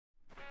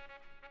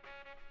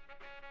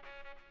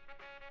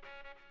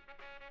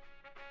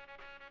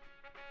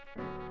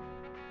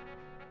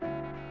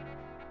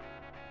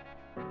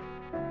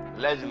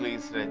Allegedly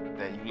said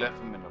that you left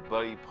him in a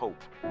bloody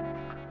pope.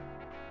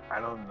 I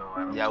don't know. I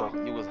don't Yeah, talk.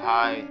 you was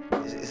high.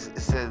 It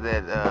said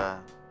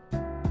that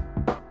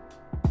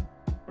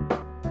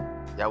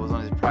y'all was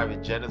on his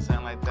private jet or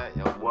something like that.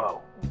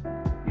 Whoa.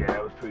 Yeah,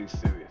 that was pretty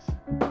serious.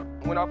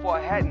 When I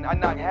fought Hatton, I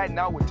knocked Hatton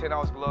out with 10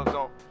 ounce gloves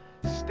on,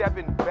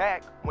 stepping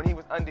back when he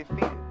was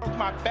undefeated. Broke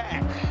my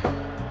back.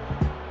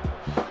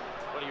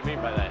 What do you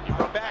mean by that?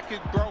 My back is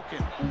broken.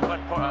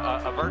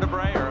 What, a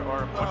vertebrae or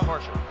what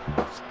portion?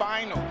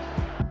 Spinal.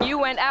 You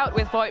went out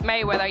with Floyd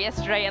Mayweather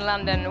yesterday in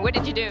London. What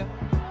did you do?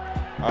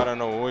 I don't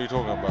know. What are you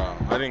talking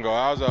about? I didn't go.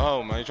 I was at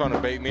home, man. You trying to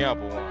bait me up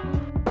or what?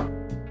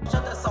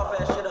 Shut that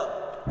soft ass shit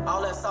up.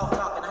 All that soft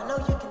talking. I know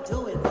you can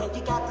do it, man.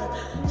 You got to.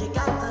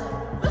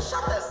 Let's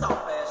shut that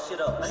soft ass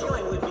shit up. Man, you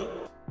ain't with me.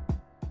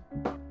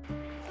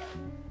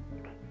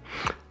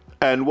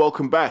 And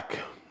welcome back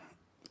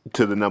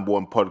to the number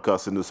one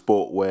podcast in the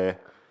sport where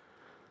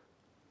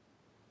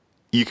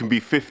you can be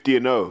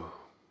 50-0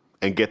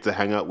 and get to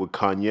hang out with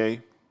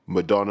Kanye,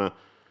 Madonna,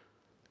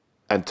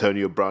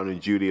 Antonio Brown, and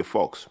Julia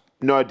Fox.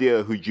 No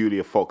idea who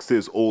Julia Fox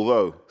is,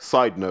 although,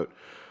 side note,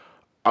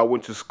 I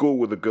went to school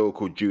with a girl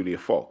called Julia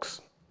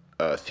Fox.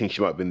 I think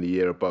she might have been the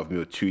year above me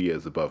or 2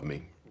 years above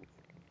me.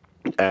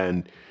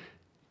 And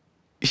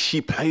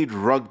she played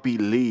rugby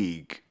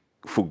league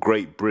for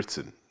Great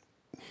Britain.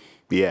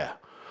 Yeah.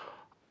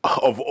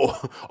 Of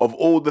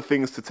all the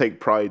things to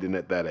take pride in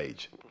at that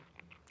age.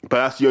 But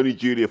that's the only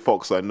Julia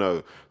Fox I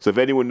know. So if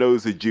anyone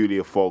knows a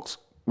Julia Fox,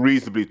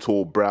 reasonably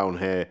tall, brown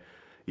hair,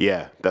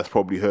 yeah, that's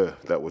probably her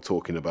that we're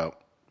talking about.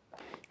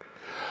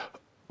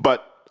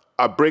 But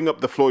I bring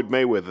up the Floyd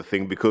Mayweather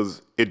thing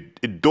because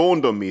it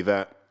dawned on me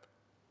that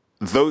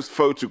those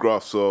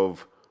photographs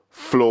of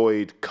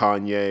Floyd,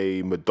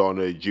 Kanye,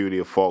 Madonna,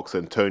 Julia Fox,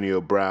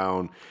 Antonio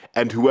Brown,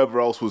 and whoever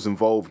else was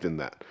involved in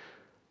that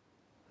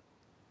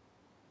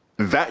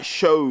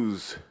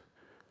shows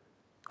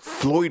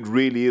Floyd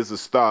really is a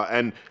star.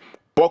 And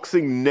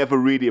boxing never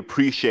really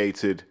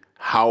appreciated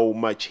how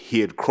much he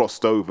had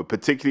crossed over,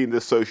 particularly in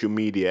this social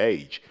media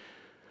age,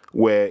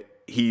 where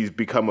he's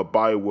become a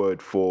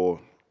byword for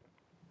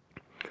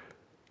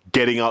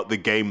getting out the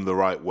game the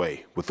right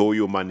way with all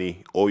your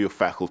money, all your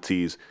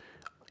faculties,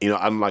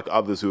 unlike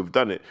others who have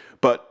done it.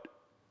 But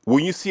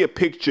when you see a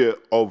picture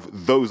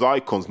of those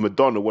icons,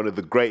 Madonna, one of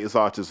the greatest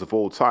artists of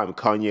all time,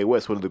 Kanye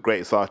West, one of the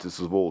greatest artists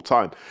of all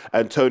time,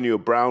 Antonio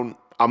Brown,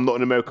 I'm not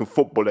an American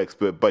football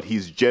expert, but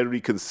he's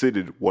generally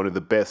considered one of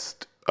the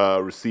best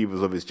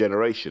receivers of his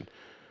generation.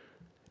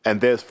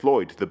 And there's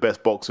Floyd, the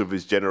best boxer of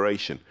his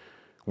generation.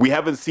 We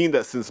haven't seen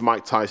that since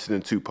Mike Tyson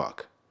and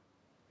Tupac.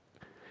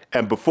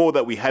 And before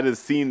that, we hadn't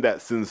seen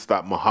that since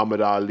that Muhammad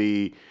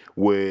Ali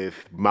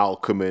with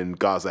Malcolm and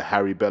Gaza,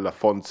 Harry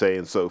Belafonte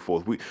and so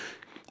forth.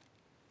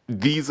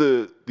 These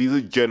are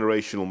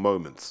generational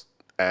moments.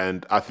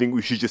 And I think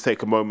we should just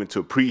take a moment to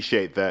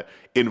appreciate that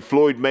in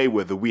Floyd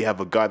Mayweather, we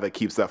have a guy that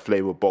keeps that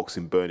flame of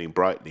boxing burning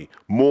brightly,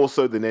 more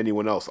so than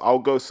anyone else. I'll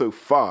go so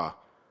far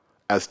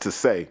as to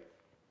say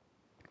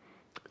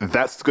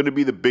that's going to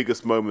be the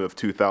biggest moment of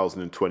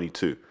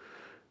 2022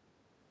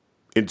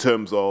 in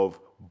terms of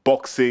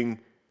boxing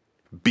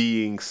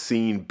being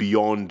seen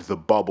beyond the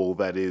bubble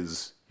that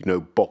is,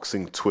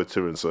 boxing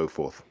Twitter and so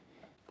forth.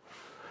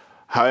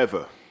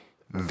 However,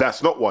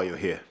 that's not why you're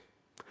here.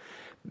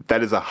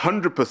 That is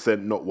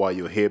 100% not why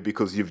you're here,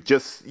 because you've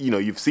just,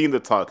 you've seen the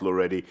title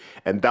already,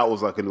 and that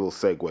was like a little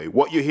segue.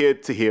 What you're here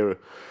to hear,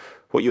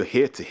 what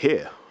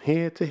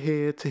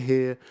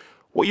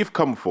you've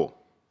come for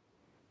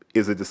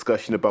is a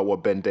discussion about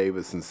what Ben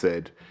Davison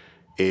said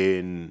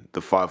in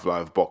the 5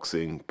 Live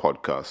Boxing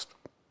podcast.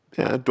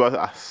 Yeah,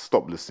 I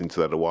stopped listening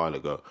to that a while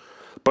ago.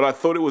 But I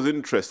thought it was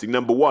interesting.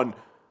 Number one,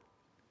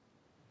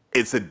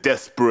 it's a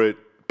desperate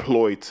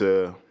ploy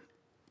to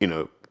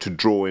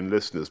draw in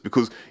listeners,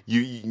 because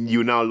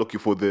you're now looking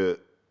for the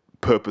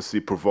purposely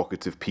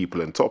provocative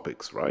people and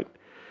topics, right?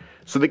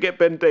 So they get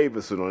Ben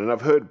Davison on, and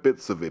I've heard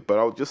bits of it, but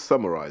I'll just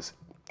summarize.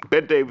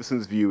 Ben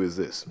Davison's view is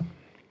this.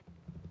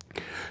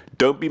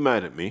 Don't be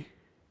mad at me,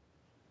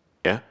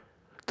 yeah?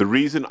 The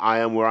reason I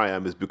am where I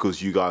am is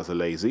because you guys are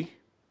lazy.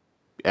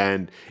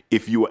 And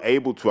if you were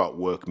able to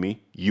outwork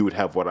me, you would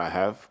have what I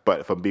have. But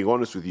if I'm being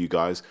honest with you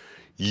guys,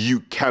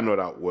 you cannot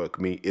outwork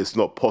me. It's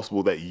not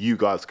possible that you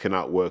guys can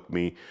outwork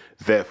me.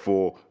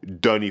 Therefore,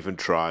 don't even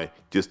try.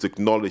 Just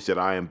acknowledge that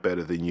I am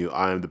better than you.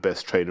 I am the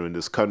best trainer in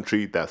this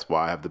country. That's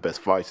why I have the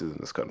best fighters in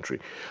this country.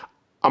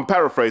 I'm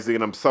paraphrasing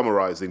and I'm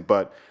summarizing,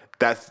 but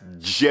that's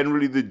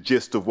generally the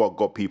gist of what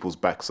got people's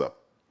backs up,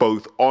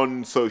 both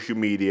on social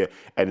media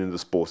and in the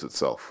sport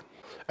itself.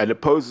 And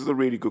it poses a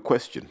really good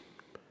question.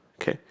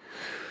 Okay.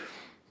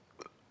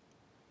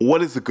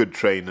 What is a good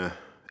trainer?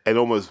 And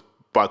almost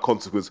by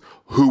consequence,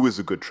 who is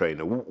a good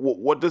trainer?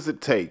 What does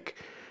it take?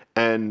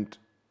 And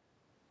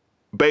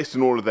based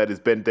on all of that, is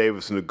Ben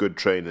Davison a good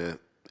trainer?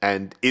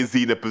 And is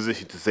he in a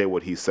position to say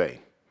what he's saying?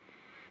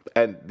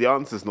 And the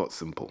answer is not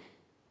simple,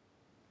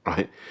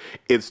 right?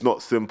 It's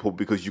not simple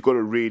because you've got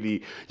to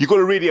really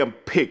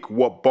unpick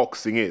what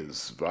boxing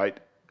is, right?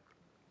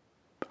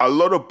 A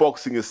lot of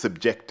boxing is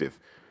subjective.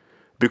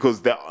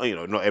 because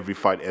not every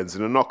fight ends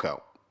in a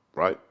knockout,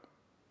 right?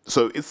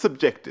 So it's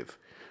subjective.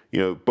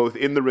 Both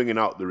in the ring and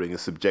out the ring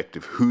is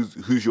subjective.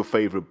 Who's your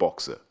favorite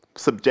boxer?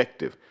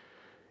 Subjective.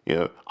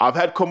 I've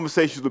had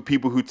conversations with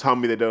people who tell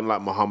me they don't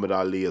like Muhammad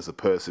Ali as a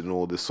person and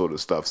all this sort of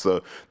stuff,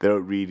 so they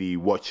don't really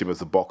watch him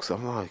as a boxer.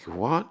 I'm like,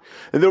 what?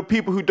 And there are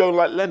people who don't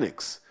like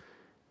Lennox.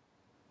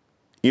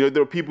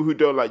 There are people who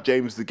don't like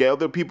James DeGale.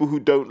 There are people who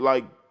don't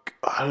like,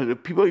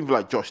 people don't even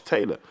like Josh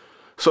Taylor.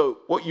 So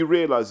what you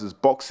realize is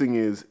boxing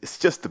it's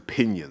just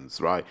opinions,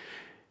 right?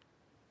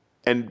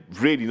 And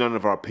really none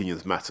of our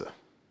opinions matter,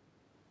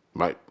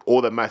 right?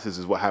 All that matters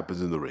is what happens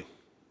in the ring.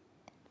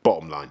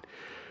 Bottom line.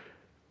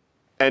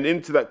 And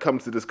into that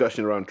comes the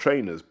discussion around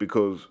trainers,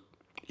 because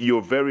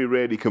you're very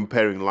rarely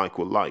comparing like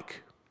with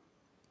like.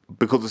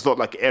 Because it's not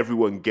like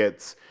everyone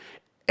gets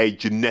a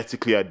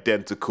genetically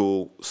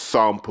identical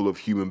sample of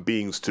human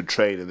beings to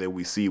train and then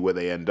we see where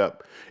they end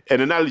up.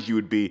 An analogy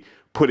would be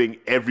putting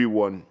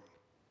everyone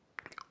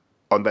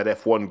on that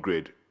F1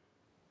 grid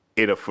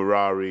in a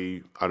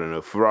Ferrari,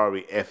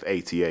 Ferrari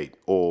F88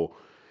 or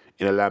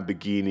in a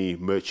Lamborghini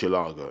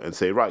Murcielago and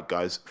say, right,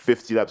 guys,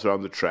 50 laps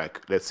around the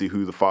track, let's see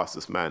who the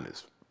fastest man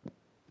is.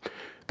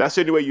 That's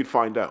the only way you'd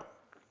find out.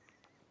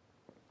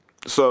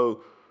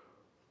 So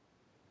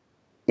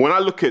when I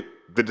look at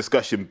the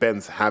discussion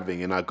Ben's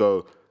having and I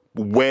go,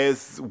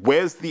 where's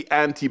the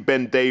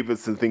anti-Ben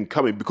Davison thing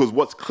coming? Because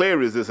what's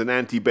clear is there's an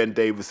anti-Ben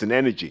Davison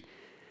energy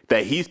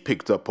that he's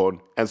picked up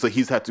on, and so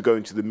he's had to go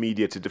into the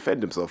media to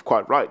defend himself.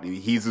 Quite rightly,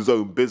 he's his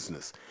own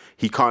business.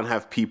 He can't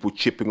have people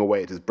chipping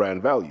away at his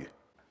brand value.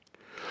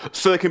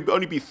 So there can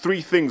only be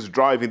three things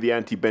driving the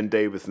anti-Ben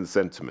Davison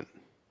sentiment.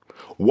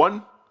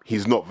 One,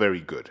 he's not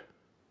very good.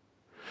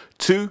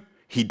 Two,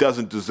 he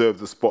doesn't deserve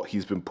the spot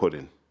he's been put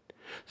in.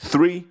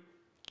 Three,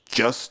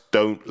 just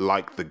don't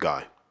like the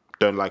guy.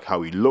 Don't like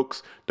how he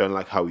looks, don't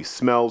like how he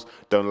smells,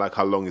 don't like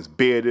how long his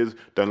beard is,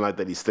 don't like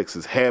that he slicks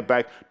his hair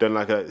back, don't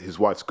like that his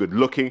wife's good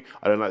looking,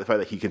 I don't like the fact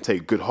that he can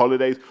take good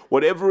holidays.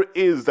 Whatever it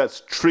is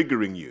that's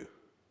triggering you,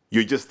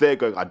 you're just there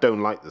going, I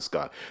don't like this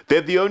guy.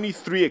 They're the only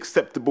three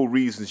acceptable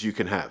reasons you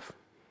can have,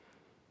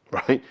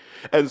 right?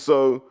 And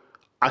so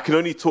I can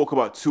only talk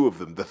about two of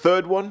them. The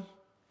third one,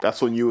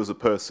 that's on you as a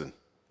person.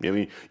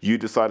 You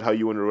decide how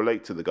you want to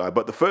relate to the guy.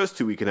 But the first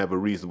two we can have a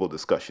reasonable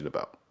discussion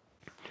about.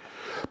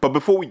 But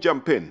before we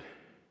jump in,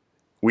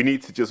 we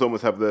need to just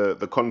almost have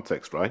the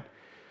context, right?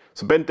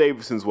 So Ben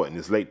Davison's in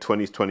his late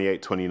 20s,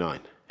 28, 29.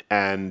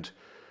 And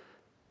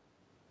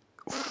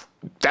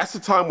that's the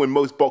time when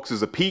most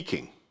boxers are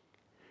peaking.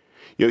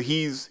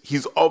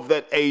 He's of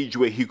that age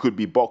where he could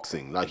be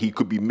boxing. Like, he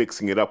could be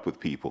mixing it up with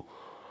people.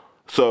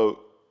 So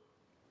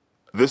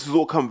this has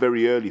all come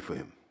very early for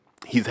him.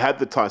 He's had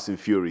the Tyson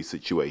Fury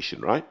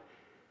situation, right?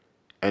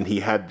 And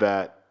he had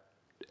that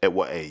at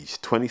what age?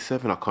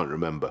 27? I can't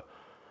remember.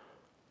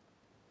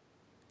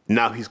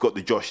 Now he's got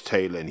the Josh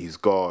Taylor, and he's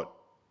got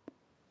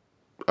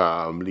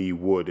Lee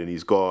Wood, and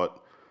he's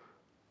got,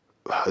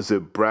 is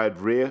it Brad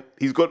Rear?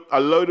 He's got a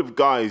load of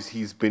guys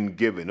he's been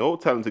given, all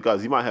talented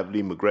guys. He might have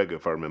Lee McGregor,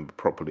 if I remember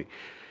properly.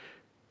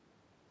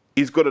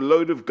 He's got a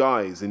load of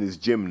guys in his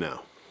gym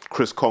now.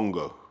 Chris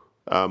Congo,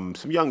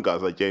 some young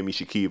guys like Jamie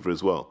Shakiva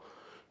as well.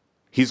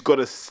 He's got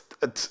a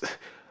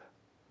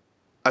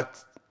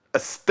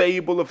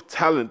stable of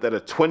talent that a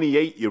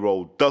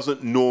 28-year-old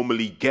doesn't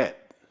normally get.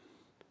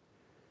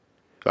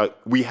 Like,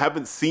 we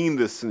haven't seen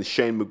this since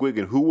Shane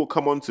McGuigan, who we'll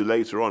come on to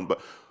later on, but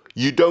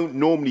you don't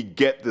normally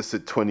get this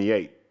at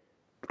 28,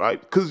 right?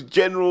 Because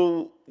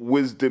general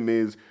wisdom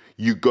is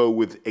you go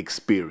with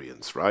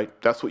experience, right?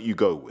 That's what you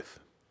go with.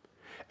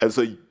 And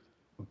so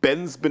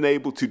Ben's been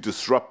able to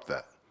disrupt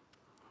that.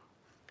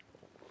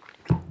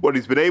 What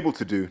he's been able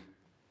to do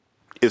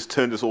is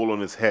turn this all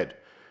on its head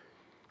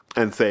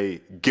and say,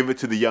 give it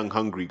to the young,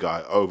 hungry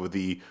guy over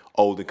the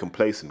old and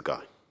complacent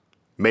guy.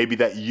 Maybe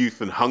that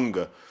youth and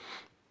hunger,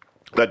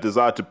 that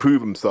desire to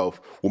prove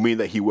himself, will mean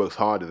that he works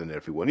harder than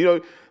everyone.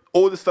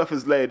 All this stuff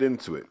is layered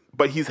into it,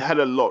 but he's had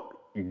a lot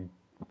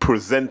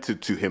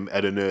presented to him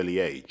at an early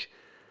age.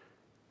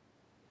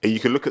 And you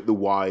can look at the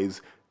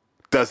whys.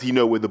 Does he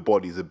know where the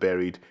bodies are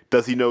buried?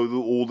 Does he know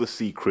all the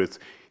secrets?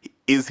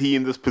 Is he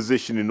in this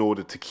position in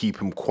order to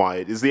keep him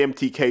quiet? Is the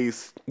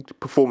MTK's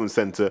Performance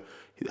Center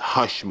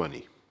hush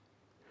money?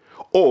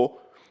 Or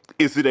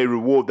is it a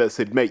reward that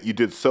said, mate, you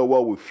did so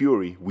well with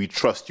Fury, we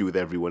trust you with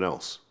everyone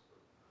else?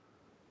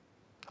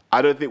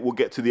 I don't think we'll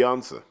get to the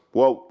answer.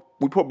 Well,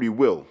 we probably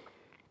will,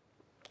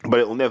 but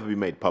it will never be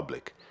made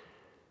public.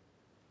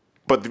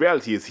 But the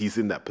reality is he's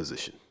in that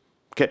position,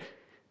 okay?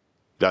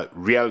 Like,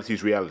 reality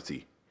is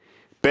reality.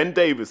 Ben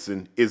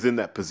Davison is in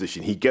that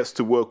position. He gets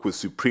to work with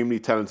supremely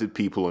talented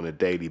people on a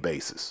daily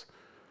basis.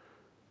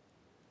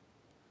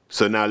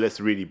 So now let's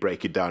really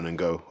break it down and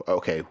go,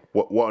 okay,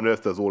 what on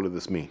earth does all of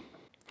this mean?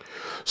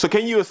 So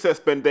can you assess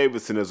Ben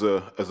Davison as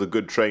a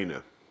good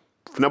trainer?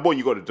 Number one,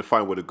 you've got to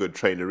define what a good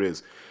trainer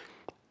is.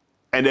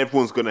 And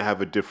everyone's going to have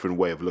a different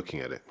way of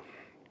looking at it.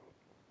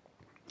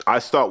 I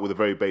start with a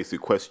very basic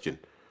question.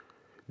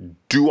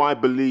 Do I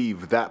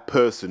believe that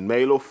person,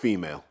 male or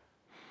female,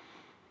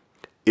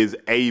 is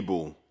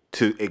able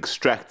to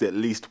extract at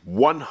least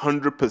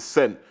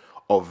 100%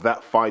 of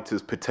that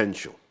fighter's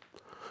potential.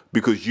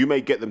 Because you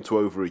may get them to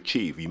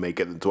overachieve, you may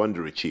get them to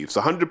underachieve.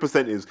 So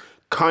 100% is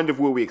kind of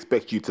where we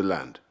expect you to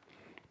land.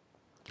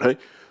 Okay?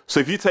 So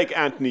if you take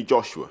Anthony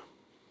Joshua,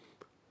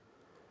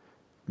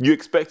 you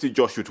expected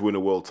Joshua to win a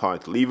world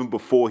title even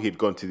before he'd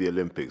gone to the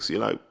Olympics. You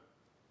know,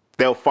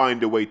 they'll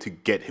find a way to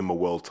get him a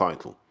world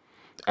title.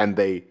 And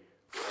they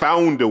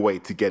found a way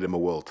to get him a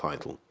world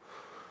title.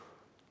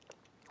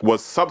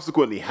 What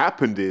subsequently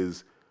happened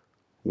is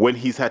when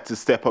he's had to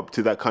step up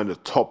to that kind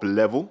of top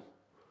level,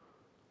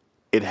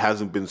 it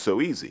hasn't been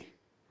so easy.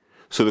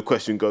 So the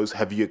question goes,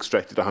 have you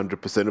extracted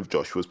 100% of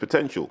Joshua's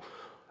potential?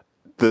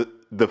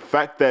 The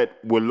fact that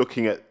we're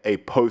looking at a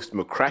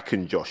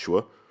post-McCracken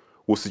Joshua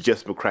will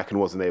suggest McCracken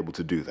wasn't able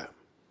to do that.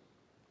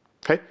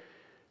 Okay?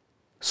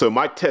 So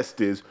my test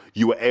is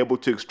you were able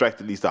to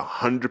extract at least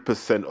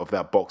 100% of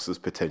that boxer's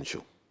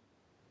potential.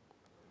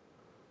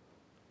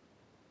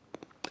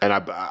 And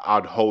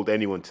I'd hold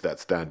anyone to that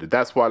standard.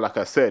 That's why, like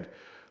I said,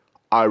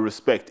 I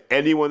respect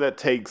anyone that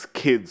takes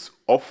kids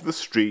off the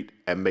street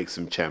and makes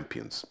them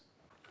champions.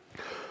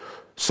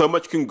 So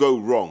much can go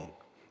wrong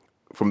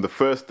from the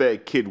first day a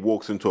kid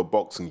walks into a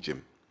boxing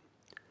gym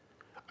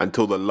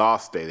until the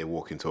last day they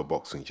walk into a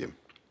boxing gym.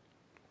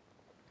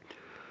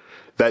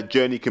 That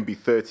journey can be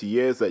 30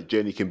 years, that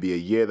journey can be a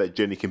year, that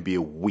journey can be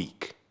a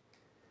week.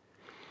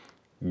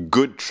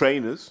 Good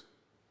trainers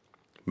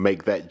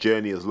make that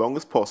journey as long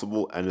as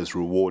possible and as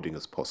rewarding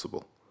as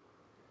possible.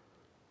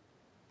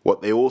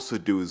 What they also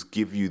do is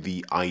give you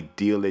the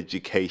ideal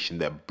education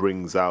that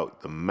brings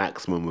out the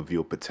maximum of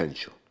your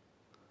potential.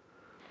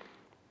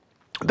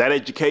 That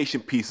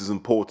education piece is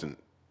important,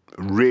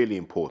 really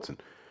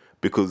important,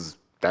 because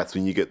that's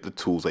when you get the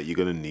tools that you're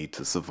going to need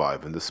to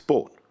survive in the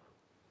sport.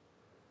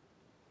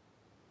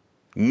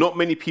 Not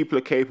many people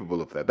are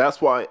capable of that.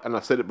 That's why, and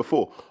I've said it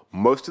before,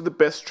 most of the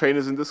best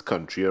trainers in this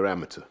country are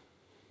amateur.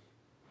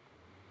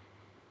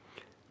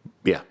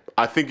 Yeah,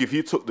 I think if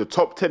you took the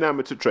top 10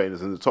 amateur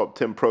trainers and the top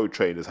 10 pro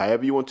trainers,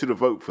 however you wanted to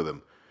vote for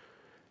them,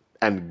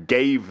 and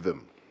gave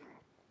them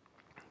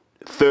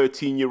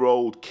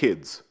 13-year-old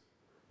kids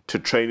to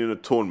train in a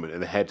tournament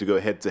and they had to go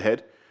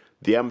head-to-head,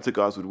 the amateur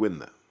guys would win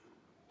that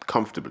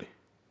comfortably.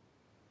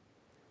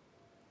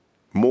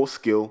 More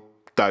skill,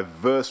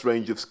 diverse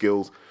range of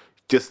skills,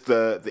 just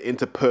the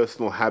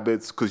interpersonal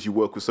habits, because you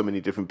work with so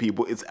many different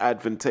people, it's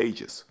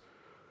advantageous.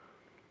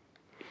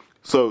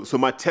 So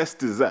my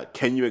test is that,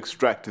 can you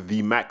extract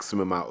the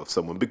maximum out of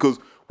someone? Because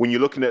when you're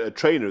looking at a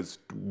trainer,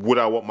 would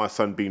I want my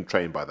son being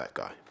trained by that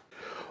guy?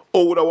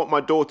 Or would I want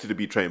my daughter to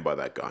be trained by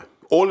that guy?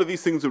 All of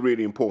these things are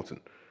really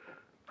important.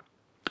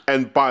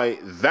 And by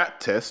that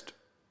test,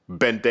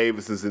 Ben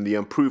Davison's in the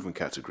unproven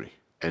category.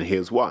 And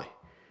here's why.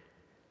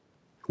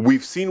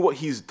 We've seen what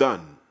he's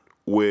done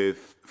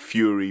with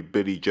Fury,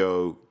 Billy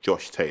Joe,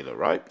 Josh Taylor,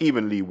 right?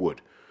 Even Lee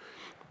Wood.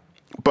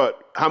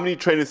 But how many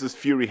trainers has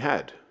Fury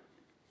had?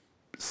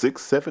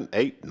 6, 7,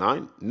 8,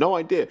 9? No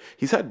idea.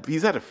 He's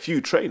had a few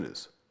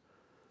trainers.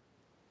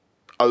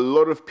 A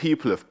lot of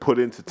people have put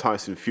into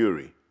Tyson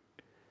Fury.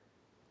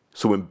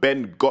 So when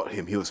Ben got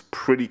him, he was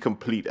pretty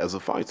complete as a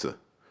fighter.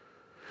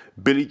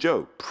 Billy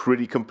Joe,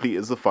 pretty complete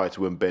as a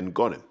fighter when Ben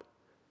got him.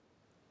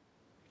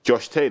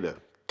 Josh Taylor,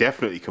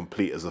 definitely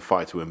complete as a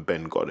fighter when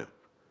Ben got him.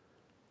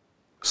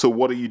 So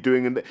what are you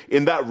doing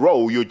in that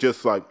role? You're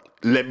just like,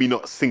 let me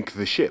not sink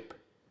the ship.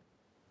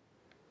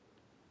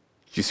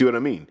 Do you see what I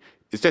mean?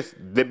 It's just,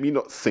 let me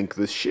not sink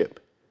this ship.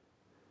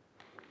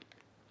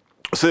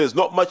 So there's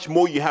not much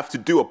more you have to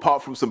do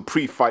apart from some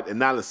pre-fight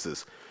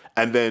analysis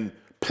and then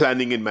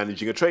planning and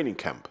managing a training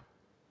camp.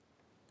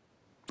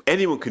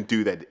 Anyone can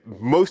do that.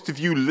 Most of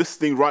you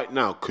listening right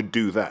now could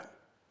do that.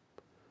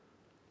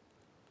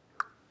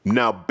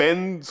 Now,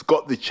 Ben's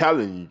got the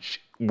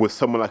challenge with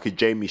someone like a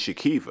Jamie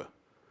Shakiva,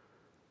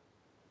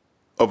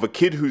 of a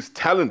kid who's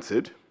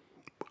talented,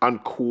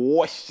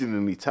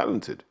 unquestioningly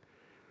talented,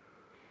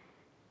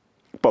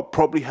 but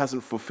probably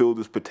hasn't fulfilled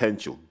his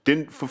potential.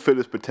 Didn't fulfill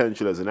his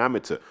potential as an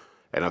amateur.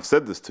 And I've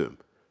said this to him.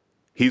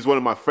 He's one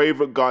of my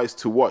favorite guys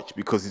to watch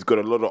because he's got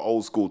a lot of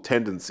old school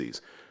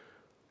tendencies.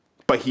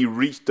 But he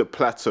reached a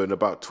plateau in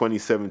about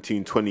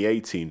 2017,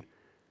 2018,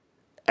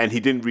 and he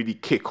didn't really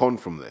kick on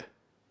from there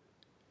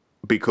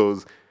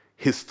because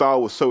his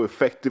style was so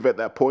effective at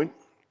that point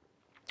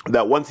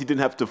that once he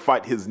didn't have to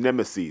fight his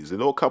nemesis,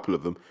 and a couple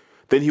of them,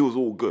 then he was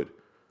all good.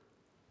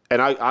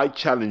 And I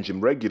challenge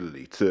him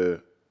regularly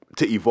to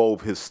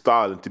evolve his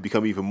style and to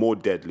become even more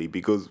deadly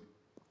because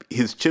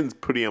his chin's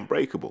pretty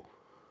unbreakable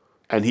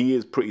and he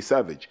is pretty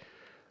savage.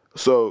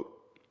 So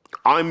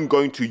I'm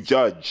going to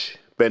judge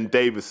Ben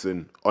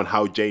Davison on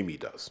how Jamie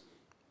does.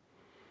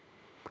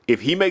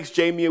 If he makes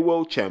Jamie a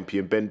world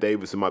champion, Ben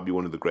Davison might be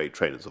one of the great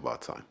trainers of our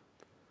time.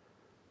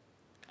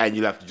 And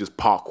you'll have to just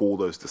park all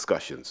those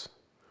discussions.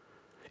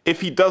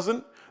 If he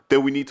doesn't,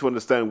 then we need to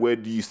understand, where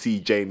do you see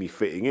Jamie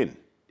fitting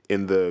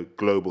in the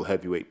global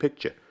heavyweight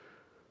picture?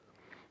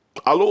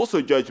 I'll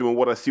also judge him on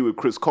what I see with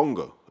Chris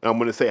Kongo. And I'm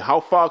going to say, how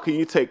far can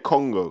you take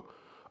Kongo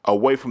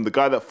away from the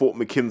guy that fought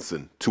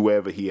McKinson to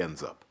wherever he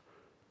ends up?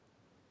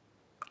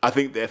 I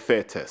think they're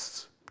fair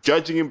tests.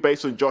 Judging him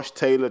based on Josh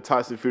Taylor,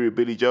 Tyson Fury,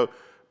 Billy Joe,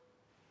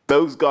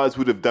 those guys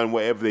would have done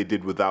whatever they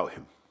did without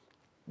him.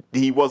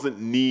 He wasn't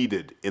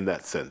needed in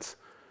that sense.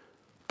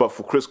 But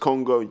for Chris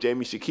Kongo and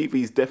Jamie Shakiva,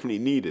 he's definitely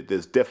needed.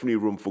 There's definitely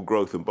room for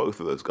growth in both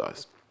of those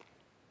guys.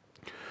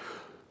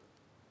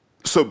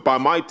 So by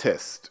my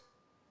test,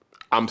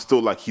 I'm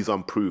still like he's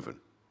unproven.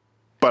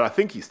 But I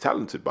think he's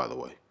talented, by the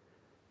way.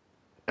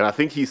 And I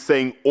think he's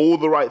saying all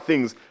the right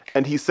things,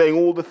 and he's saying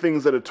all the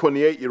things that a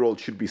 28-year-old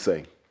should be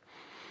saying.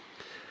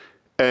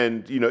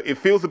 And, you know, it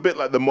feels a bit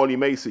like the Molly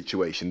May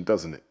situation,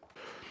 doesn't it?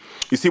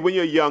 You see, when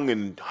you're young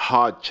and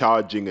hard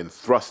charging and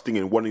thrusting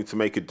and wanting to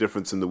make a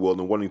difference in the world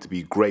and wanting to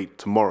be great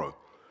tomorrow,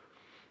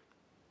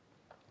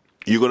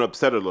 you're going to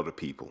upset a lot of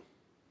people,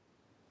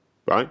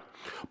 right?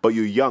 But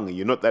you're young and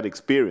you're not that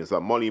experienced.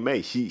 Like Molly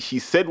May, she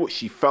said what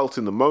she felt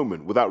in the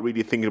moment without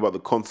really thinking about the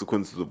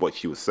consequences of what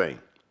she was saying.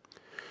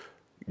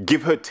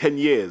 Give her 10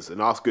 years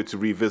and ask her to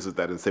revisit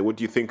that and say, what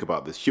do you think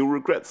about this? She'll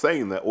regret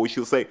saying that, or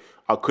she'll say,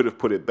 I could have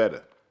put it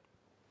better.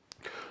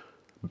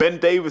 Ben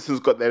Davison's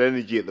got that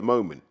energy at the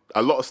moment.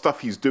 A lot of stuff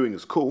he's doing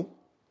is cool,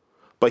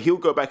 but he'll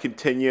go back in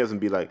 10 years and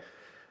be like,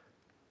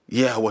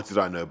 yeah, what did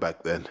I know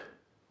back then?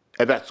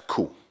 And that's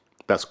cool.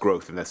 That's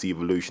growth and that's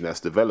evolution, that's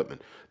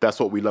development. That's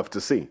what we love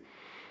to see.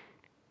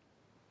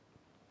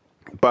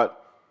 But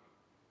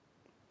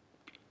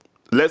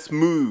let's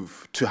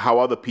move to how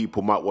other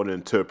people might want to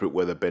interpret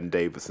whether Ben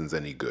Davison's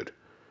any good.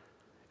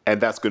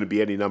 And that's going to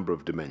be any number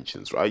of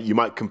dimensions, right? You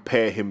might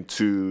compare him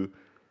to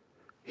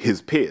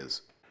his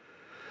peers.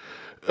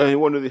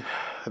 And one of the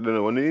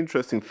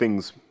interesting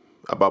things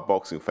about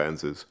boxing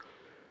fans is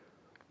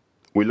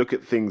we look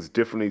at things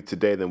differently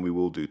today than we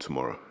will do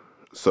tomorrow.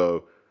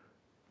 So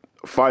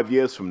 5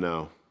 years from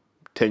now,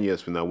 10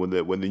 years from now, when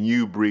the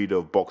new breed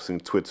of boxing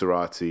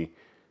Twitterati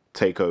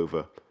take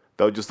over,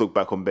 they'll just look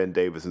back on Ben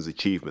Davison's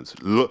achievements.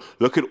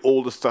 Look at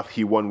all the stuff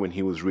he won when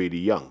he was really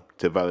young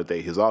to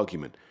validate his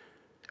argument.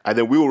 And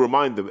then we will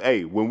remind them,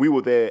 hey, when we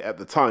were there at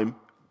the time,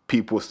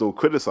 people were still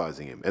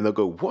criticizing him. And they'll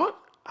go, what?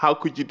 How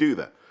could you do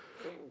that?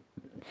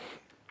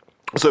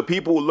 So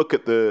people will look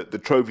at the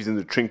trophies and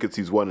the trinkets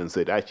he's won and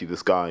said, actually,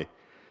 this guy,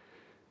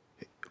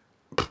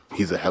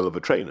 he's a hell of a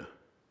trainer.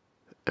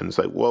 And it's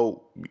like,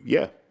 well,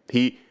 yeah,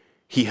 he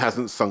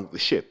hasn't sunk the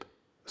ship.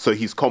 So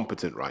he's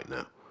competent right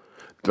now.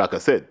 Like I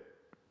said,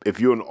 if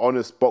you're an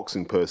honest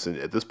boxing person,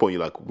 at this point,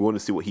 you're like, we want to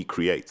see what he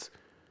creates.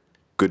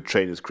 Good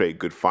trainers create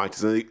good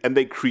fighters, and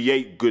they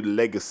create good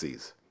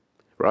legacies,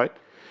 right?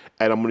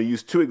 And I'm going to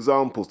use two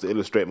examples to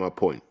illustrate my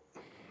point.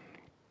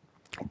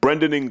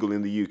 Brendan Ingle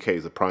in the UK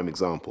is a prime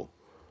example.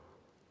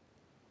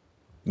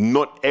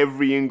 Not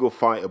every Ingle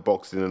fighter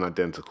boxed in an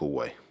identical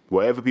way.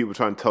 Whatever people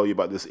try and tell you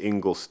about this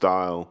Ingle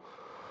style,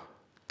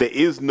 there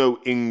is no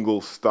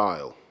Ingle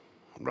style,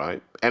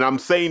 right? And I'm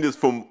saying this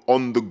from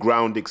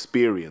on-the-ground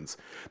experience.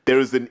 There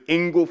is an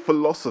Ingle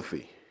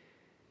philosophy,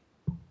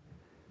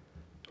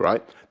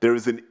 right? There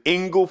is an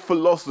Ingle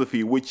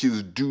philosophy which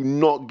is do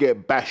not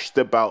get bashed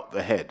about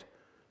the head,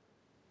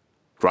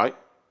 right?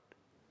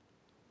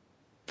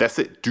 That's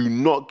it. Do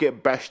not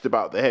get bashed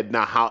about the head.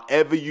 Now,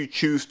 however you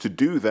choose to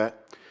do that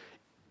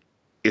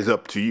is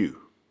up to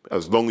you,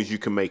 as long as you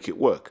can make it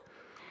work.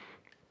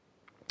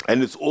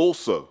 And it's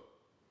also,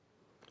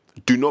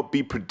 do not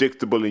be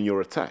predictable in your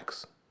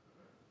attacks.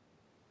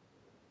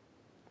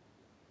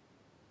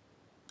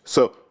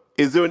 So,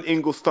 is there an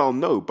Ingle style?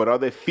 No. But are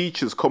there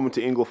features common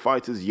to Ingle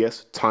fighters?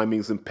 Yes.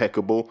 Timing's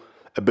impeccable.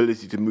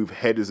 Ability to move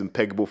head is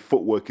impeccable.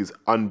 Footwork is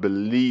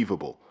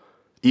unbelievable.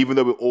 Even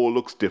though it all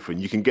looks different,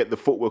 you can get the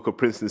footwork of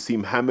Prince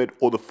Nassim Hamed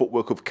or the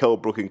footwork of Kell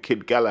Brook and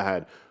Kid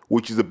Galahad,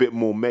 which is a bit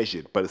more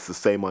measured, but it's the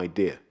same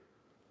idea.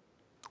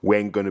 We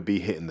ain't going to be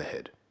hitting the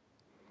head.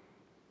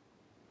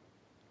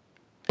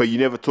 But you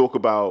never talk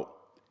about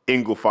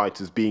Ingle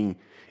fighters being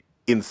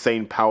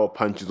insane power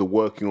punches or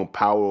working on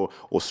power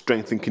or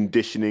strength and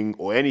conditioning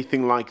or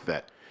anything like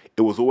that.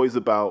 It was always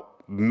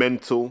about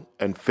mental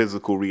and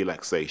physical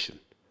relaxation.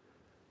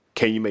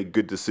 Can you make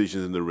good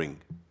decisions in the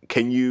ring?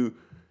 Can you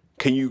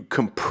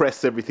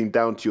compress everything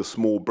down to your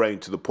small brain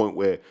to the point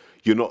where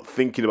you're not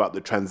thinking about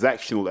the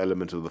transactional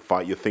element of the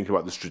fight, you're thinking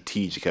about the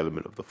strategic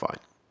element of the fight?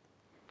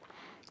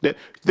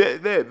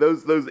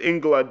 Those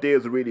Ingle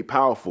ideas are really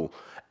powerful,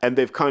 and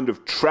they've kind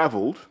of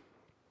traveled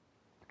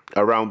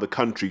around the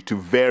country to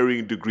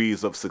varying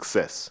degrees of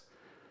success.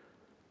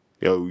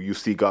 You know, you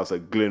see guys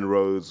like Glenn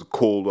Rhodes,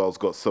 Caldwell's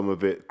got some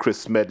of it,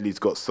 Chris Smedley's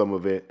got some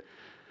of it,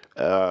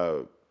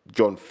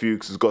 John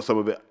Fuchs has got some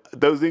of it.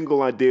 Those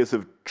Ingle ideas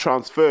have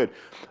transferred.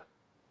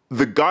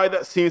 The guy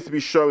that seems to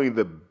be showing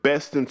the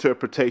best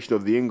interpretation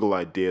of the Ingle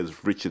idea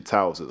is Richard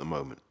Towers at the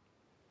moment.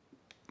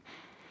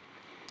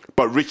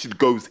 But Richard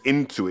goes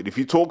into it. If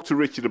you talk to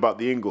Richard about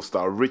the Ingle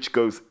style, Rich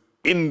goes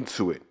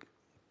into it.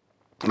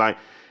 Like,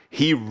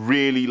 he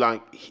really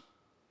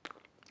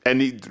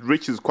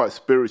Rich is quite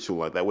spiritual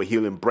like that, where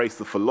he'll embrace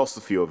the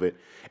philosophy of it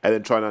and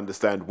then try to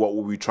understand what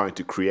were we trying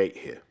to create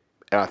here.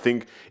 And I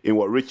think in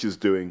what Rich is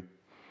doing,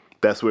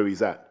 that's where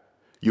he's at.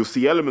 You'll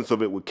see elements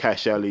of it with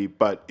Cash Ali,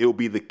 but it'll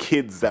be the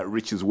kids that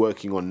Rich is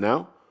working on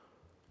now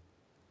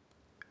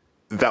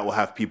that will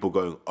have people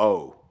going,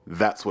 oh,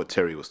 that's what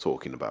Terry was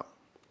talking about.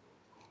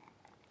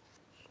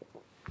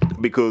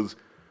 Because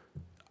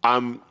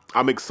I'm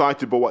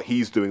excited by what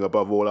he's doing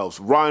above all else.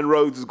 Ryan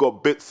Rhodes has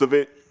got bits of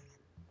it,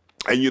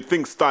 and you'd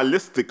think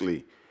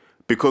stylistically,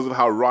 because of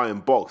how Ryan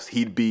boxed,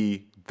 he'd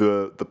be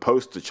the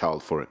poster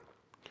child for it.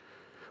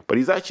 But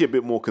he's actually a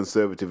bit more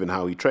conservative in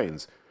how he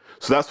trains.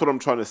 So that's what I'm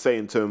trying to say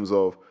in terms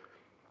of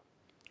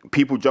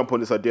people jump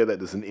on this idea that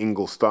there's an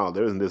Ingle style.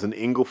 There isn't. There's an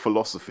Ingle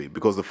philosophy,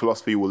 because the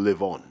philosophy will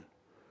live on.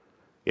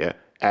 Yeah?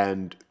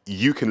 And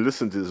you can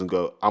listen to this and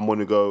go, I'm going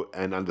to go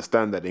and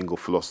understand that Ingle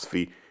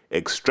philosophy,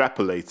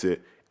 extrapolate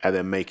it, and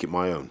then make it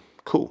my own.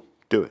 Cool.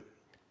 Do it.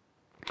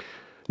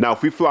 Now,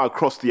 if we fly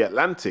across the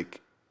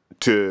Atlantic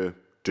to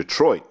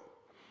Detroit,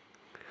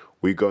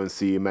 we go and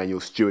see Emmanuel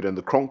Stewart and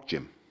the Kronk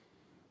Gym.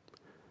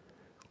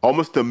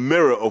 Almost a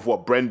mirror of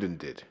what Brendan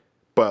did,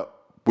 but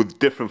with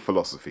different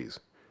philosophies.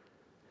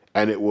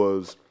 And it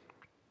was,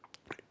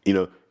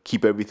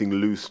 keep everything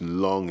loose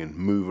and long and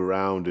move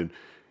around and,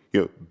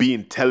 be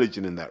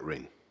intelligent in that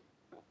ring.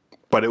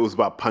 But it was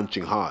about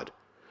punching hard.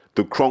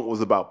 The Kronk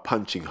was about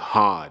punching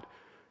hard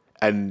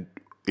and,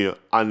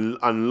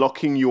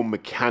 unlocking your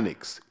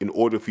mechanics in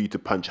order for you to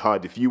punch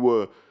hard. If you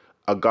were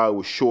a guy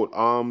with short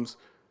arms,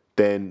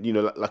 then,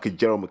 like a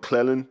Gerald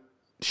McClellan,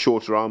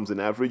 shorter arms than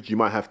average, you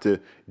might have to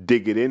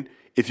dig it in.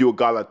 If you're a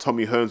guy like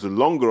Tommy Hearns with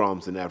longer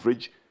arms than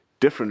average,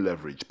 different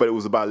leverage. But it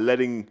was about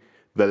letting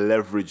the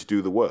leverage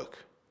do the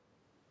work.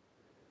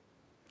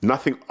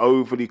 Nothing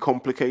overly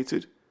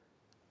complicated,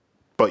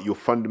 but your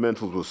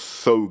fundamentals were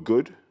so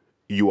good,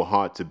 you were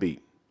hard to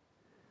beat.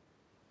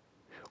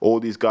 All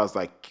these guys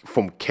like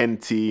from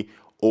Kenty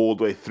all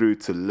the way through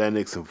to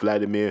Lennox and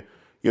Vladimir,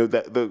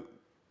 that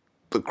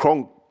the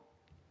Kronk,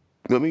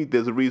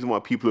 there's a reason why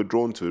people are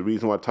drawn to it, a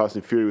reason why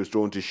Tyson Fury was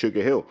drawn to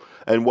Sugar Hill.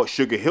 And what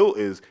Sugar Hill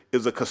is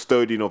a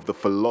custodian of the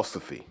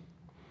philosophy.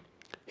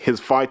 His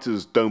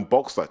fighters don't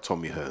box like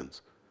Tommy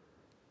Hearns.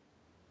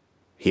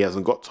 He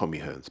hasn't got Tommy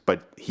Hearns,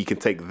 but he can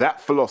take that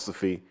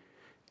philosophy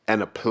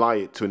and apply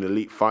it to an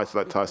elite fighter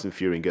like Tyson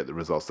Fury and get the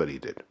results that he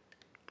did.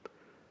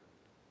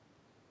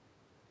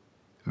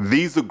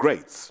 These are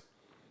greats.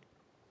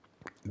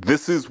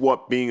 This is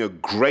what being a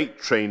great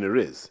trainer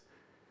is.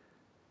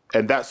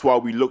 And that's why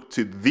we look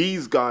to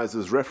these guys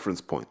as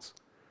reference points.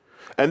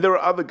 And there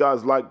are other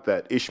guys like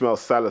that. Ishmael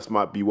Salas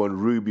might be one.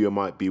 Rubio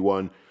might be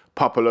one.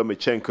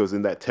 Papalomachenko's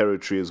in that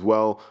territory as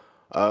well.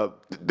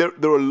 There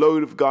are a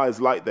load of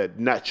guys like that.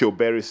 Nacho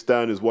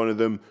Beristain is one of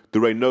them. The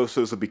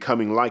Reynosos are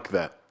becoming like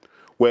that,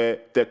 where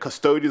they're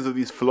custodians of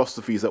these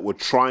philosophies that we're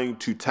trying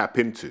to tap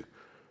into.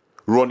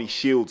 Ronnie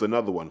Shields,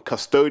 another one.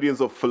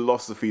 Custodians of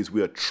philosophies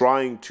we are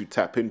trying to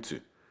tap into.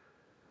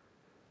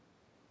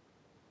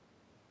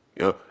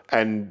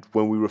 And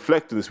when we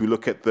reflect on this, we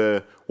look at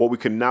what we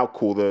can now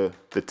call the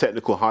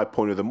technical high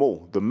point of them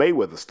all, the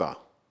Mayweather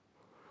style,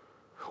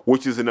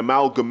 which is an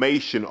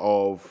amalgamation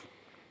of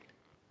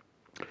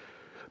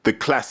the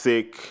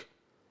classic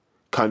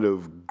kind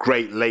of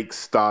Great Lakes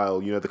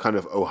style, the kind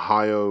of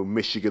Ohio,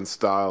 Michigan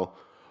style,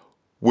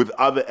 with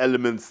other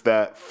elements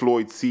that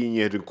Floyd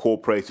Sr. had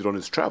incorporated on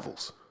his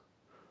travels.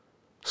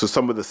 So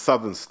some of the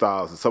Southern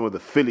styles and some of the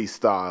Philly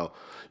style,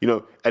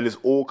 and it's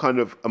all kind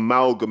of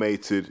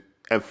amalgamated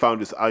and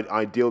found this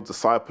ideal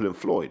disciple in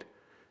Floyd.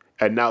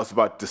 And now it's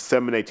about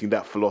disseminating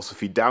that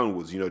philosophy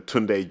downwards.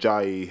 Tunde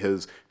Ajayi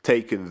has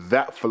taken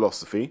that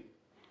philosophy,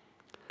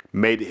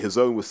 made it his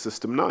own with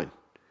System 9.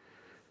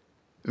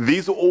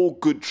 These are all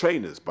good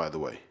trainers, by the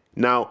way.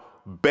 Now,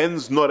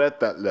 Ben's not at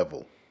that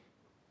level.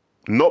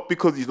 Not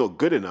because he's not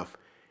good enough,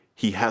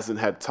 he hasn't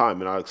had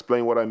time, and I'll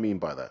explain what I mean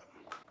by that.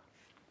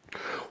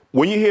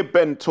 When you hear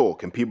Ben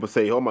talk and people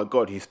say, oh my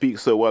God, he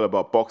speaks so well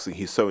about boxing,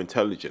 he's so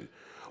intelligent,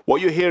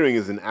 what you're hearing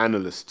is an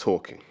analyst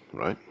talking,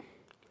 right?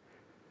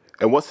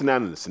 And what's an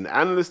analyst? An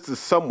analyst is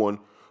someone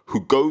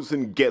who goes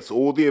and gets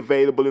all the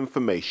available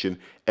information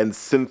and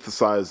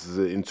synthesizes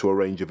it into a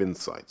range of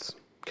insights,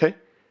 okay?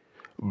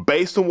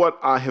 Based on what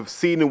I have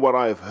seen and what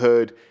I have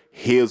heard,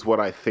 here's what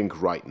I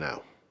think right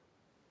now.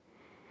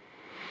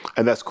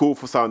 And that's cool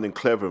for sounding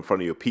clever in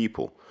front of your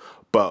people.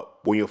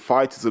 But when your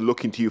fighters are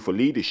looking to you for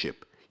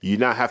leadership, you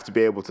now have to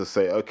be able to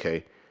say,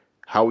 okay,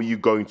 how are you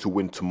going to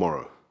win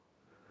tomorrow?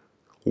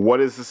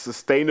 What is the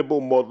sustainable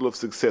model of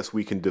success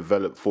we can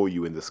develop for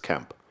you in this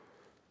camp?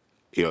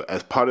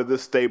 As part of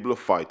this stable of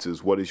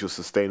fighters, what is your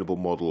sustainable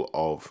model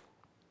of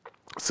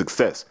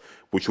success,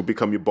 which will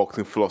become your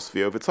boxing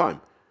philosophy over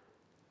time?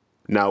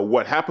 Now,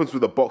 what happens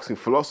with a boxing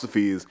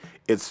philosophy is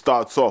it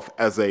starts off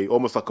as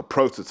almost like a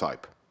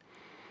prototype.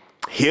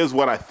 Here's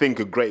what I think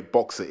a great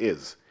boxer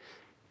is.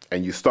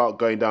 And you start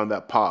going down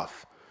that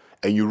path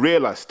and you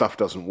realize stuff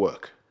doesn't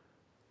work.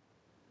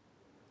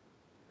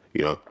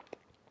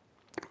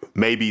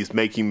 Maybe it's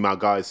making my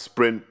guys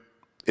sprint.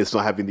 It's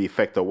not having the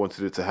effect I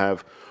wanted it to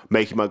have.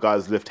 Making my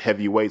guys lift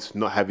heavy weights,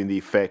 not having the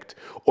effect.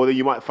 Or then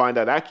you might find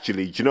out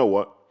actually, do you know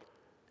what?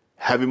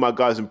 Having my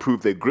guys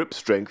improve their grip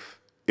strength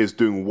is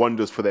doing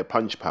wonders for their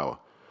punch power.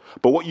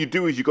 But what you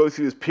do is you go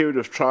through this period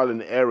of trial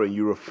and error, and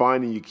you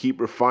refine and you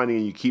keep refining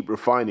and you keep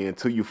refining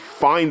until you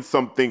find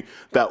something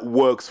that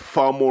works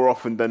far more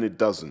often than it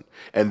doesn't.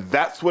 And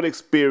that's what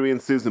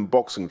experience is in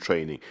boxing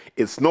training.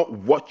 It's not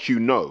what you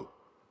know.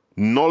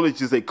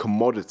 Knowledge is a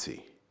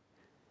commodity.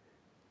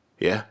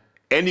 Yeah?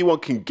 Anyone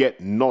can get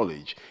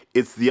knowledge.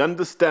 It's the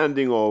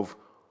understanding of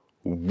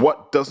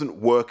what doesn't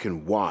work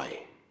and why.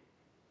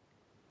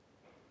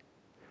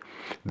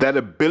 That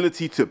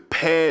ability to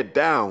pare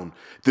down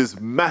this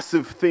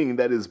massive thing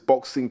that is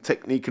boxing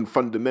technique and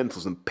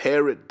fundamentals and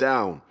pare it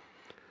down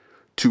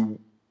to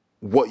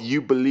what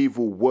you believe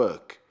will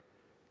work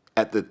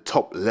at the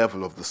top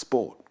level of the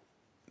sport.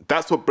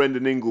 That's what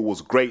Brendan Ingle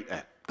was great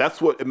at.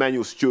 That's what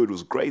Emmanuel Stewart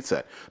was great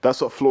at.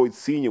 That's what Floyd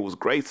Sr. was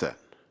great at.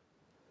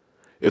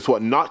 It's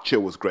what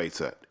Nacho was great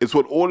at. It's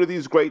what all of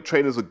these great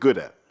trainers are good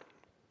at,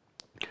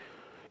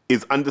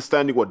 is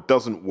understanding what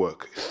doesn't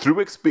work through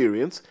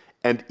experience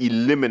and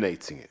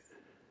eliminating it.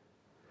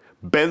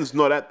 Ben's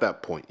not at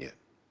that point yet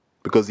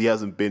because he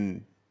hasn't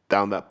been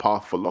down that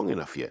path for long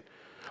enough yet.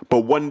 But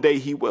one day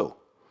he will.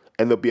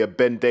 And there'll be a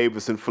Ben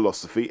Davison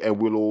philosophy and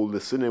we'll all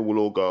listen and we'll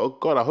all go, oh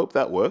God, I hope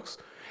that works.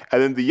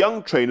 And then the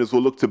young trainers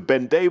will look to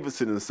Ben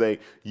Davison and say,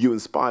 you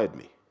inspired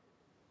me.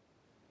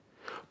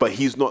 But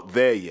he's not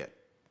there yet.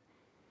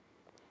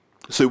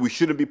 So we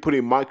shouldn't be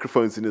putting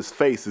microphones in his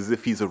face as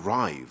if he's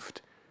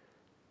arrived.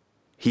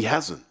 He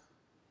hasn't.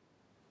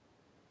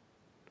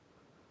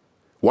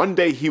 One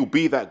day he'll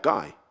be that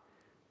guy,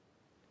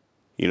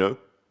 you know,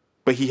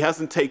 but he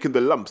hasn't taken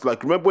the lumps.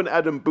 Like, remember when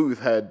Adam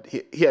Booth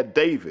he had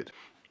David?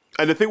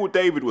 And the thing with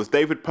David was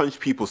David punched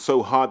people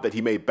so hard that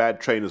he made bad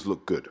trainers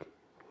look good.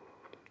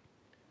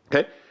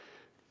 Okay?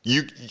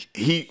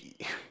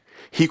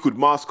 He could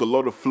mask a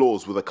lot of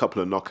flaws with a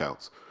couple of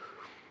knockouts.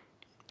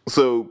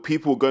 So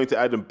people were going to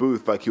Adam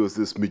Booth like he was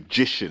this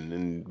magician.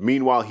 And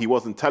meanwhile, he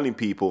wasn't telling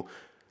people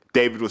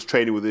David was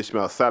training with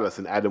Ismail Salas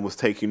and Adam was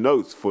taking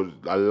notes for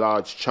a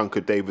large chunk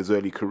of David's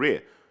early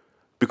career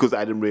because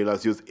Adam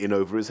realized he was in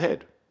over his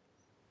head.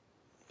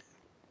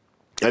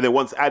 And then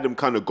once Adam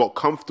kind of got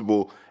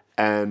comfortable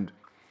and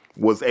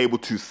was able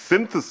to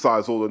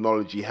synthesize all the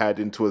knowledge he had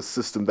into a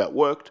system that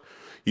worked,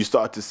 you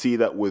start to see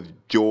that with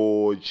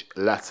George,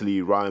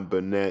 Latterly, Ryan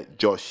Burnett,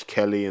 Josh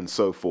Kelly, and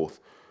so forth.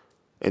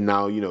 And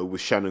now, you know,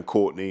 with Shannon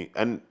Courtney.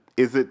 And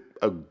is it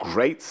a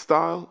great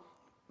style?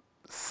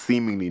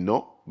 Seemingly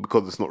not,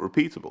 because it's not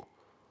repeatable.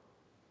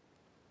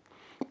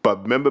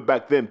 But remember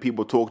back then,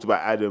 people talked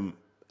about Adam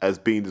as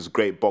being this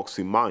great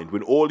boxing mind,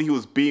 when all he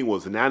was being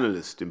was an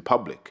analyst in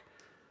public.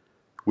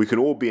 We can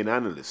all be an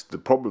analyst. The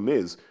problem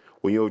is,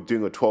 when you're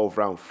doing a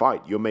 12-round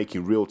fight, you're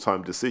making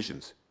real-time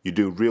decisions. You're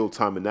doing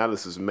real-time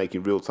analysis and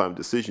making real-time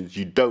decisions.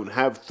 You don't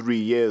have 3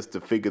 years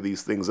to figure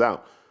these things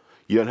out.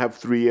 You don't have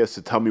 3 years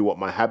to tell me what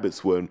my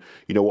habits were and,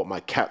 you know, what my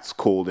cat's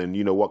called and,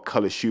 you know, what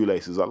color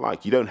shoelaces I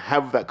like. You don't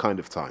have that kind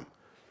of time.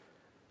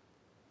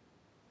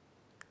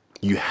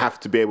 You have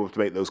to be able to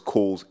make those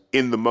calls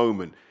in the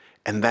moment,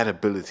 and that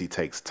ability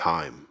takes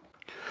time.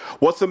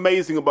 What's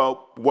amazing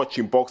about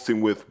watching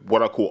boxing with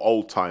what I call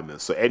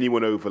old-timers, so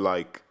anyone over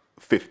like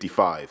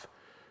 55,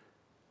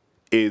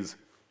 is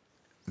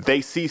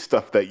they see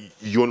stuff that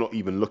you're not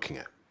even looking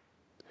at.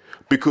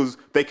 Because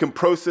they can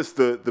process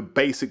the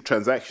basic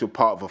transactional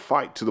part of a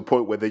fight to the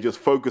point where they're just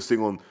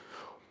focusing on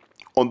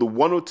the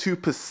 1 or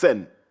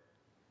 2%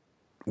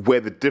 where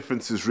the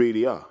differences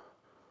really are.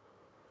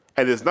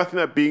 And there's nothing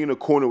like being in a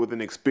corner with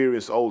an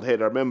experienced old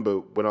head. I remember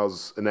when I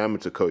was an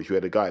amateur coach, we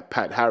had a guy,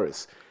 Pat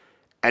Harris,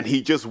 and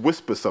he just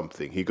whispered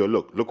something. He'd go,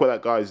 look what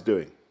that guy's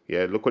doing.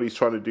 Yeah, look what he's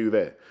trying to do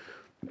there.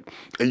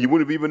 And you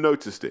wouldn't have even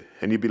noticed it.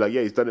 And you'd be like,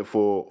 yeah, he's done it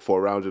for a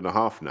round and a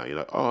half now. You're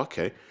like, oh,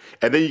 okay.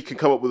 And then you can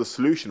come up with a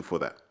solution for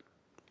that.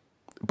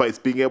 But it's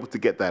being able to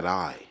get that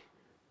eye,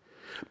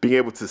 being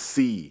able to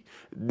see.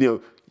 You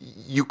know,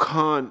 you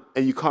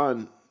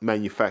can't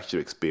manufacture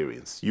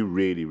experience. You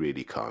really,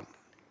 really can't.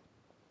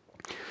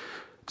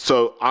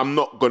 So I'm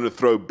not going to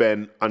throw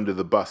Ben under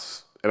the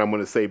bus. And I'm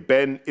going to say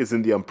Ben is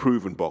in the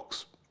unproven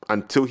box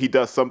until he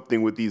does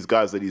something with these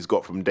guys that he's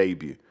got from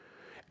debut.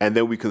 And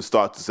then we can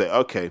start to say,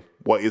 okay,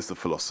 what is the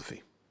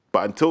philosophy?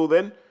 But until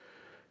then,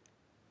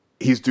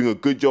 he's doing a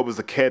good job as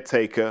a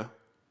caretaker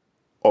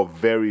of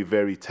very,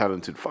 very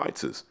talented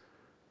fighters.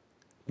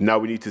 Now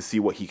we need to see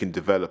what he can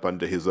develop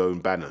under his own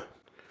banner.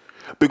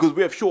 Because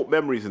we have short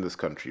memories in this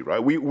country, right?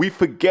 We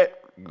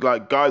forget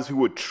like guys who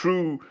were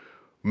true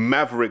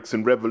mavericks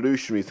and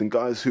revolutionaries and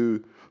guys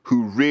who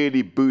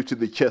really booted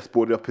the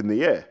chessboard up in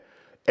the air.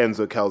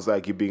 Enzo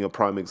Calzaghe being a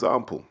prime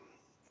example.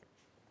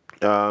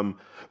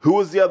 Who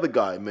was the other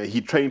guy, man?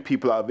 He trained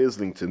people out of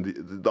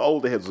Islington. The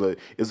older heads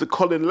is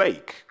Colin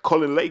Lake.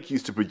 Colin Lake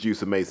used to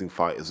produce amazing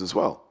fighters as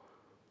well.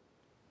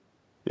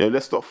 You know,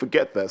 let's not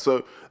forget that.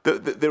 So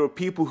there are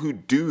people who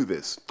do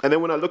this. And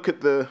then when I look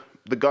at the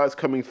guys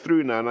coming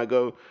through now and I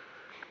go,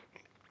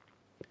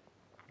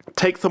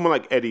 take someone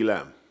like Eddie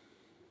Lamb.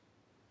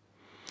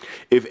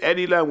 If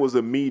Eddie Lamb was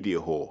a media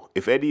whore,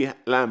 if Eddie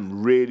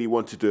Lamb really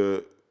wanted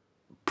to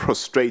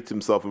prostrate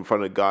himself in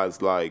front of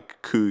guys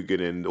like Coogan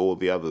and all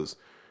the others,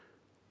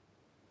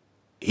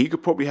 he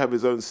could probably have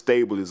his own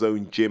stable, his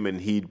own gym,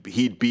 and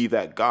he'd be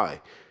that guy.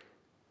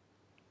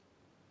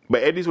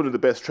 But Eddie's one of the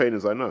best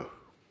trainers I know.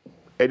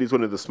 Eddie's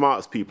one of the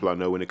smartest people I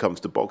know when it comes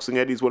to boxing.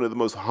 Eddie's one of the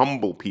most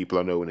humble people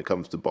I know when it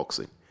comes to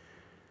boxing.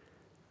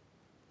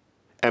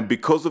 And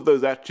because of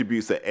those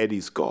attributes that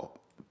Eddie's got,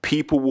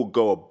 people will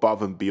go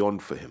above and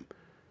beyond for him.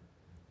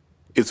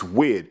 It's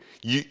weird.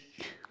 You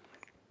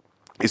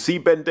see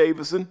Ben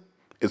Davison?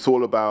 It's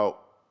all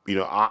about,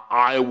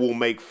 I will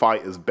make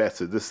fighters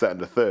better, this, that, and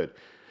the third.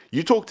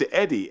 You talk to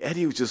Eddie,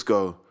 Eddie will just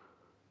go,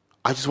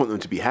 I just want them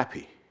to be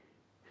happy.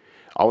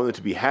 I want them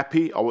to be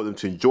happy. I want them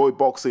to enjoy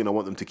boxing. I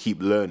want them to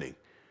keep learning.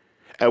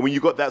 And when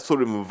you got that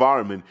sort of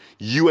environment,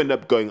 you end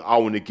up going, I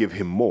want to give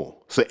him more.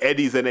 So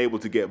Eddie's then able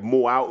to get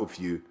more out of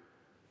you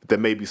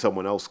than maybe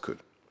someone else could.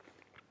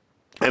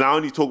 And I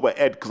only talk about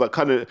Ed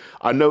because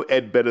I know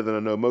Ed better than I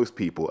know most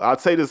people. I'd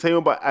say the same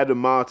about Adam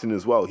Martin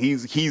as well.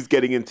 He's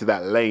getting into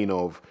that lane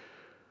of,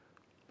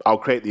 I'll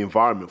create the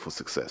environment for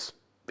success.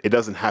 It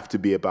doesn't have to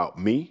be about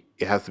me.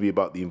 It has to be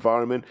about the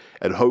environment,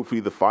 and hopefully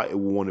the fighter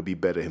will want to be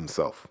better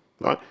himself,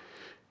 right?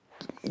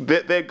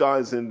 They're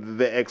guys and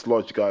they're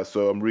ex-lodge guys,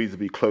 so I'm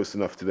reasonably close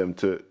enough to them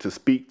to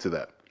speak to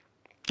that,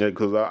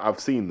 because I've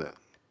seen that.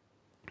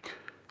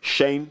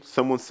 Shane,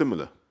 someone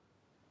similar.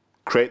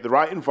 Create the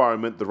right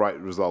environment, the right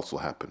results will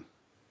happen,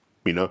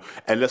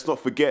 And let's not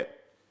forget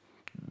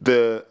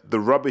the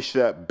rubbish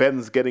that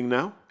Ben's getting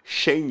now,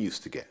 Shane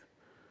used to get.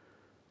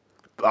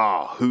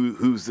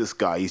 Who's this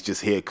guy? He's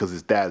just here because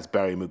his dad's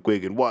Barry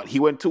McGuigan. What? He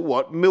went to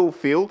what?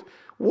 Millfield?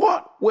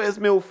 What? Where's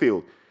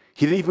Millfield?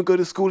 He didn't even go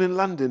to school in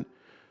London.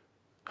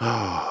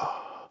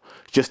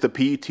 Just a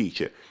PE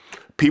teacher.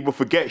 People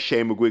forget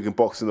Shane McGuigan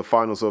boxed in the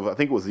finals of, I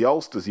think it was the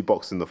Ulsters he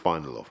boxed in the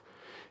final of.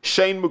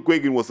 Shane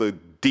McGuigan was a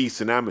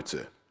decent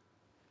amateur.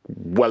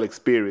 Well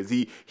experienced.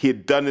 He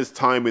had done his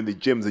time in the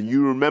gyms, and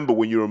you remember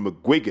when you're a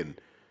McGuigan,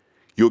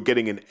 you're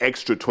getting an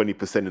extra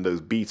 20% in those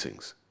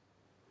beatings.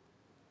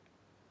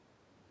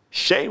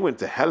 Shane went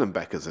to hell and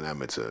back as an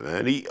amateur,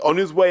 man. On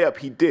his way up,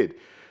 he did.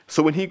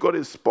 So when he got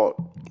his spot,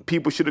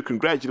 people should have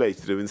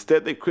congratulated him.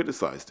 Instead, they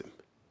criticized him.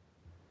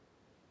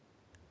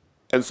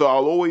 And so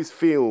I'll always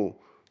feel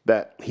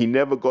that he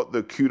never got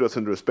the kudos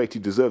and the respect he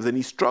deserves, and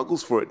he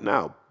struggles for it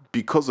now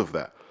because of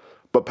that.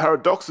 But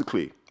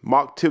paradoxically,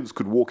 Mark Tibbs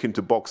could walk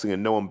into boxing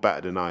and no one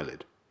batted an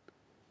eyelid.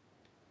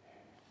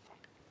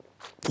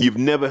 You've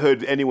never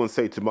heard anyone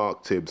say to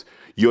Mark Tibbs,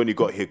 you only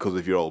got here because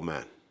of your old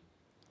man.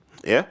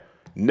 Yeah?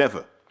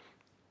 Never.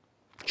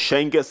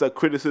 Shane gets that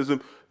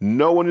criticism.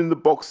 No one in the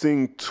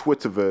boxing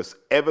Twitterverse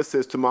ever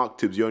says to Mark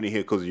Tibbs, you're only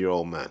here because of your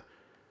old man.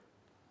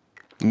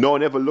 No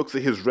one ever looks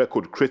at his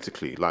record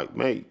critically, like,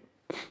 mate,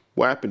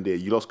 what happened there?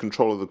 You lost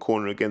control of the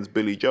corner against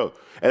Billy Joe.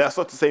 And that's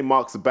not to say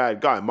Mark's a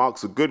bad guy.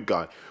 Mark's a good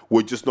guy.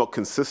 We're just not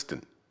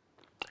consistent.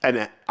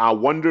 And I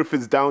wonder if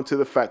it's down to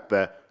the fact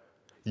that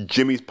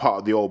Jimmy's part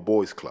of the old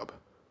boys club.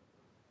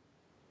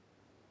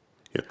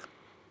 Yeah.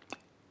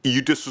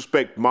 You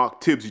disrespect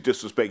Mark Tibbs, you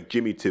disrespect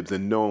Jimmy Tibbs,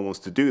 and no one wants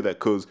to do that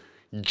because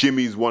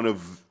Jimmy's one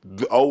of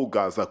the old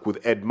guys, like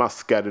with Ed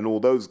Muscat and all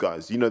those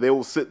guys. They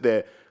all sit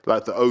there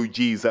like the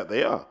OGs that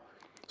they are.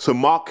 So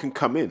Mark can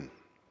come in.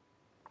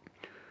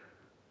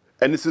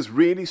 And it's this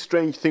really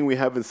strange thing we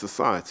have in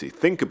society.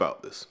 Think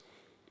about this.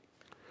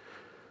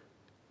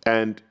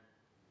 And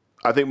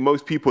I think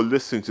most people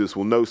listening to this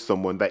will know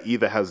someone that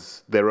either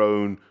has their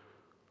own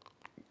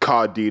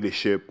car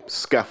dealership,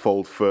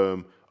 scaffold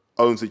firm,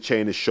 owns a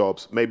chain of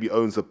shops, maybe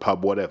owns a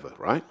pub, whatever,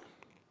 right?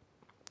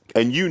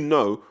 And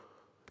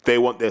they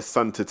want their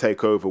son to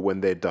take over when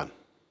they're done.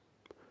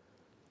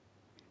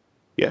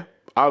 Yeah?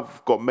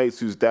 I've got mates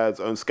whose dads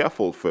own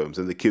scaffold firms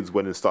and the kids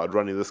went and started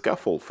running the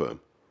scaffold firm.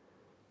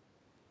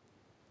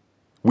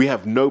 We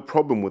have no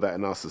problem with that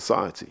in our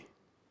society.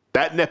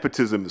 That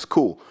nepotism is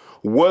cool.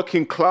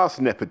 Working class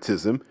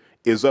nepotism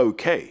is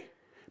okay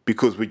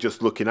because we're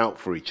just looking out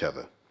for each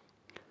other.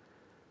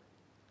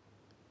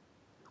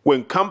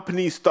 When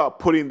companies start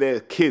putting their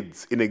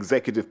kids in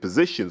executive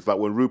positions, like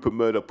when Rupert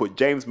Murdoch put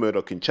James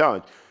Murdoch in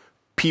charge,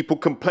 people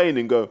complain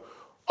and go,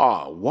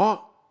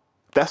 what?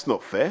 That's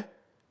not fair.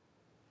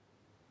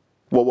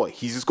 Well, what?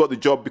 He's just got the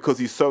job because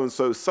he's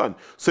so-and-so's son.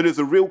 So there's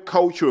a real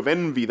culture of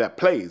envy that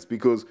plays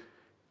because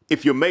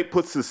if your mate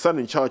puts his son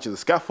in charge of the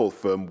scaffold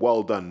firm,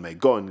 well done, mate.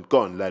 Go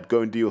on, lad.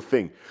 Go and do your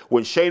thing.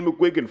 When Shane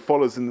McGuigan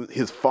follows in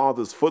his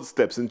father's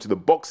footsteps into the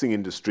boxing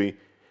industry,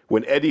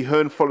 when Eddie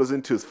Hearn follows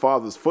into his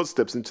father's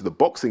footsteps into the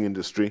boxing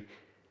industry,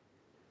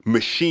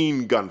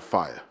 machine gun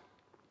fire.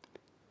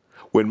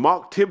 When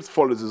Mark Tibbs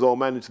follows his old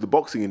man into the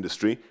boxing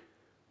industry,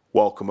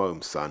 welcome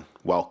home, son.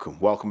 Welcome.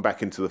 Welcome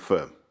back into the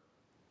firm.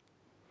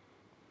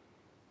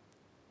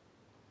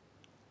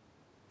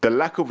 The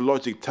lack of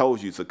logic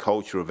tells you it's a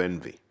culture of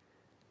envy.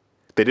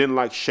 They didn't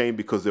like Shane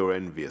because they were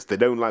envious. They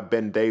don't like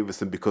Ben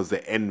Davison because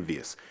they're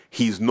envious.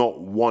 He's not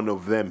one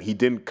of them. He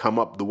didn't come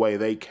up the way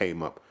they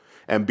came up.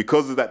 And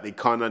because of that, they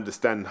can't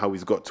understand how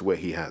he's got to where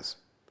he has.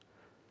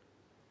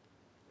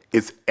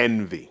 It's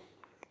envy.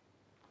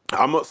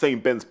 I'm not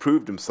saying Ben's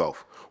proved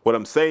himself. What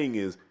I'm saying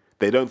is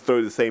they don't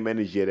throw the same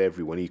energy at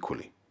everyone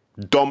equally.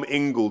 Dom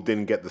Ingle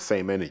didn't get the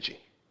same energy.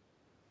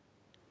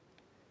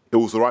 It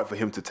was all right for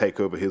him to take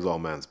over his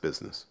old man's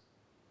business.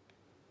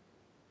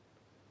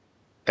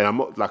 And I'm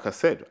not, like I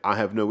said, I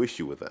have no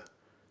issue with that.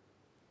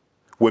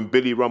 When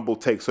Billy Rumble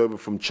takes over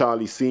from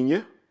Charlie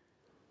Sr.,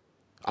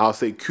 I'll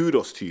say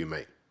kudos to you,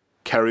 mate.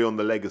 Carry on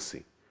the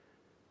legacy.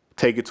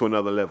 Take it to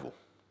another level.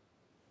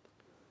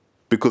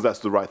 Because that's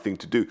the right thing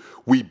to do.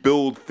 We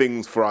build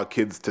things for our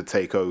kids to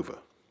take over.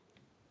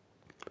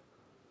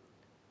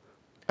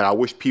 And I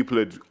wish people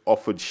had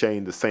offered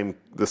Shane the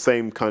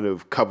same kind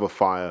of cover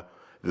fire,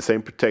 the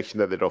same protection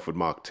that they'd offered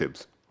Mark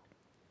Tibbs.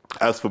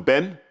 As for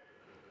Ben,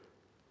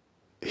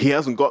 he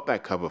hasn't got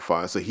that cover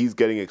fire, so he's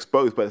getting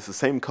exposed, but it's the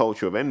same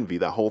culture of envy,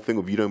 that whole thing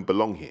of you don't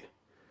belong here.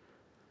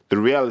 The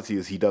reality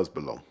is he does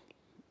belong.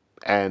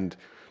 And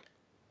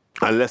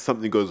unless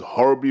something goes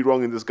horribly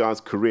wrong in this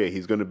guy's career,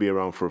 he's going to be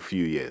around for a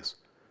few years.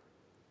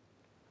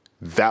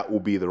 That will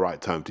be the right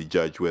time to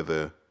judge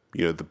whether,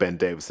 the Ben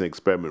Davison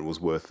experiment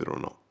was worth it or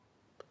not.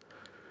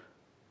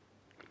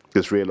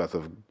 Just realized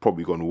I've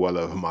probably gone well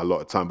over my lot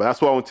of time. But that's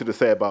what I wanted to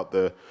say about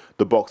the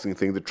boxing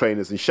thing, the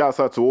trainers. And shouts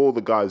out to all the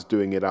guys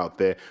doing it out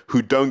there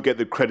who don't get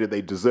the credit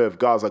they deserve.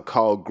 Guys like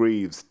Carl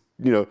Greaves,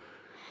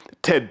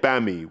 Ted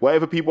Bammy.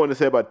 Whatever people want to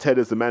say about Ted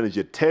as the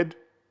manager. Ted,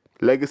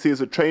 legacy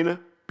as a trainer,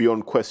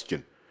 beyond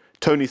question.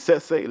 Tony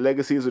Sese,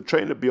 legacy as a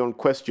trainer, beyond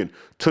question.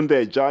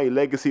 Tunde Ajayi,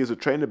 legacy as a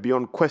trainer,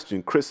 beyond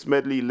question. Chris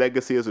Smedley,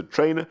 legacy as a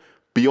trainer,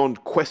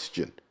 beyond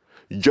question.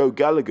 Joe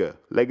Gallagher,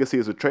 legacy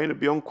as a trainer,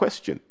 beyond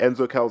question.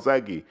 Enzo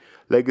Calzaghe,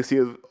 legacy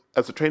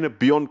as a trainer,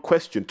 beyond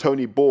question.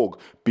 Tony Borg,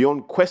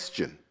 beyond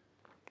question.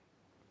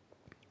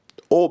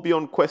 All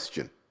beyond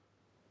question.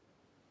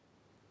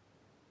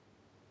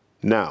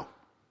 Now,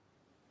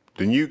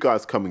 the new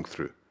guys coming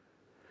through.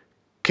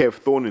 Kev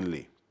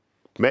Thornley,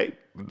 mate,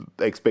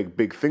 expect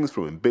big things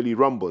from him. Billy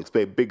Rumble,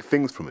 expect big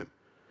things from him.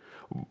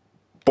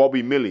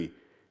 Bobby Millie,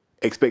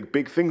 expect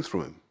big things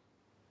from him.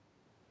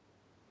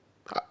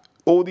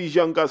 All these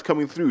young guys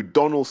coming through,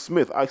 Donald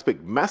Smith, I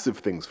expect massive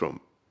things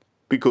from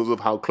because of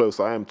how close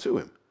I am to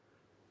him.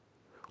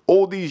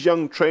 All these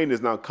young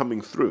trainers now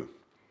coming through,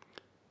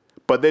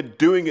 but they're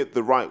doing it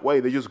the right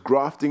way. They're just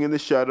grafting in the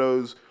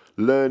shadows,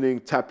 learning,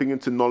 tapping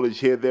into knowledge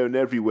here, there, and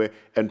everywhere,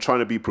 and trying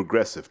to be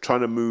progressive,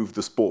 trying to move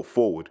the sport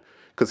forward.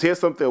 Because here's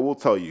something I will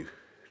tell you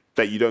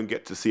that you don't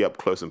get to see up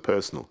close and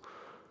personal.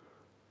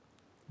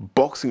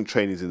 Boxing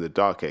training is in the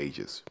dark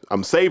ages.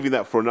 I'm saving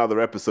that for another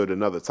episode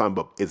another time,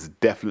 but it's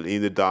definitely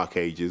in the dark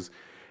ages.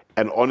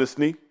 And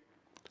honestly,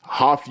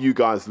 half you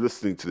guys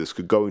listening to this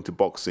could go into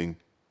boxing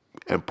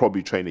and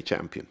probably train a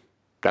champion.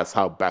 That's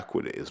how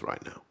backward it is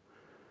right now.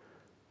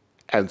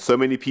 And so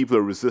many people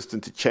are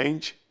resistant to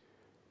change,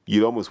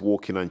 you'd almost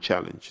walk in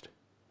unchallenged.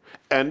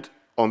 And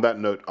on that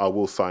note, I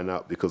will sign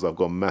out because I've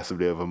gone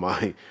massively over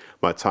my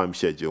time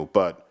schedule.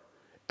 But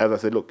as I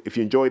said, look, if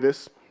you enjoy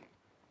this,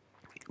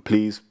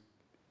 please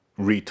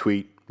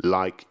retweet,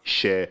 like,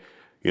 share.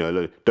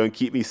 Don't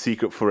keep me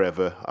secret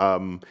forever.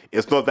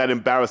 It's not that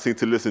embarrassing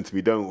to listen to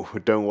me.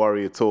 Don't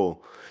worry at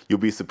all. You'll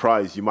be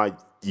surprised. You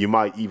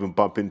might even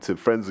bump into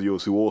friends of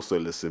yours who also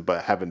listen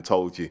but haven't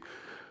told you.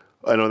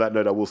 And on that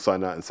note, I will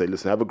sign out and say,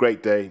 listen, have a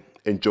great day.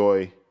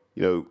 Enjoy.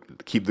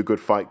 Keep the good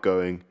fight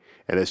going,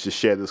 and let's just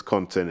share this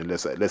content and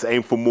let's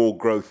aim for more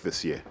growth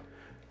this year.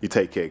 You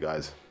take care,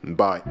 guys, and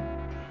bye.